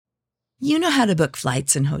You know how to book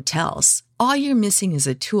flights and hotels. All you're missing is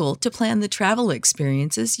a tool to plan the travel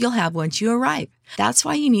experiences you'll have once you arrive. That's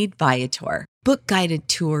why you need Viator. Book guided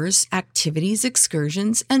tours, activities,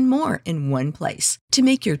 excursions, and more in one place to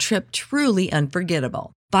make your trip truly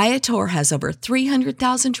unforgettable. Viator has over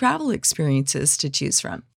 300,000 travel experiences to choose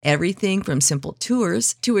from. Everything from simple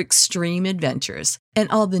tours to extreme adventures and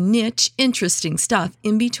all the niche, interesting stuff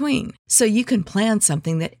in between. So you can plan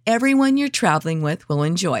something that everyone you're traveling with will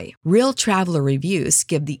enjoy. Real traveler reviews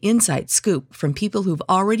give the inside scoop from people who've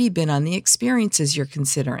already been on the experiences you're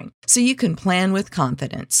considering. So you can plan with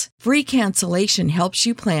confidence. Free cancellation helps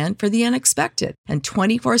you plan for the unexpected. And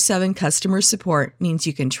 24/7 customer support means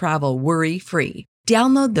you can travel worry-free.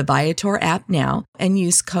 Download the Viator app now and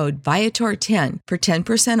use code Viator10 for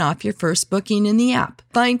 10% off your first booking in the app.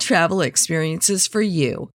 Find travel experiences for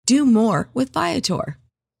you. Do more with Viator.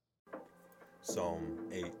 Psalm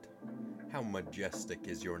 8. How majestic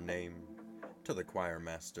is your name! To the choir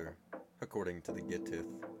master, according to the Gittith,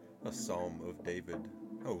 a psalm of David.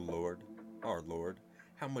 O Lord, our Lord,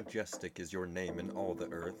 how majestic is your name in all the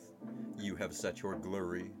earth! You have set your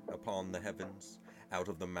glory upon the heavens. Out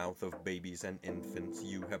of the mouth of babies and infants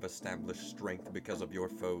you have established strength because of your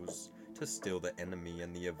foes, to still the enemy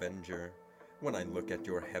and the avenger. When I look at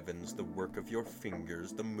your heavens, the work of your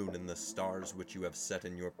fingers, the moon and the stars which you have set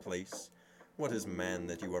in your place, what is man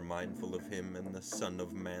that you are mindful of him, and the son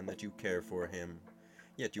of man that you care for him?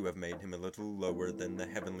 Yet you have made him a little lower than the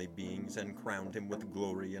heavenly beings, and crowned him with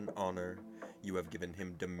glory and honor. You have given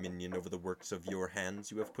him dominion over the works of your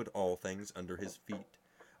hands. You have put all things under his feet,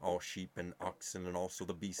 all sheep and oxen, and also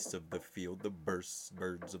the beasts of the field, the birds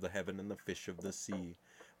of the heaven, and the fish of the sea,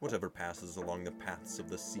 whatever passes along the paths of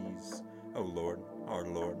the seas. O Lord, our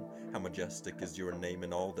Lord, how majestic is your name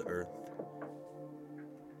in all the earth.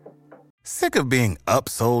 Sick of being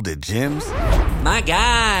upsold at gyms? My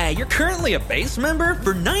guy, you're currently a base member?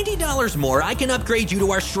 For $90 more, I can upgrade you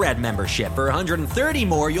to our Shred membership. For $130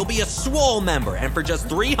 more, you'll be a Swole member. And for just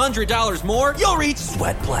 $300 more, you'll reach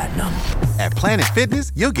Sweat Platinum. At Planet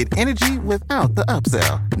Fitness, you'll get energy without the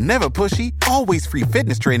upsell. Never pushy, always free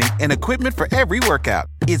fitness training and equipment for every workout.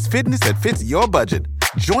 It's fitness that fits your budget.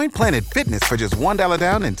 Join Planet Fitness for just $1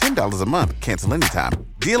 down and $10 a month. Cancel anytime.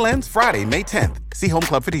 Deal ends Friday, May 10th. See Home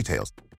Club for details.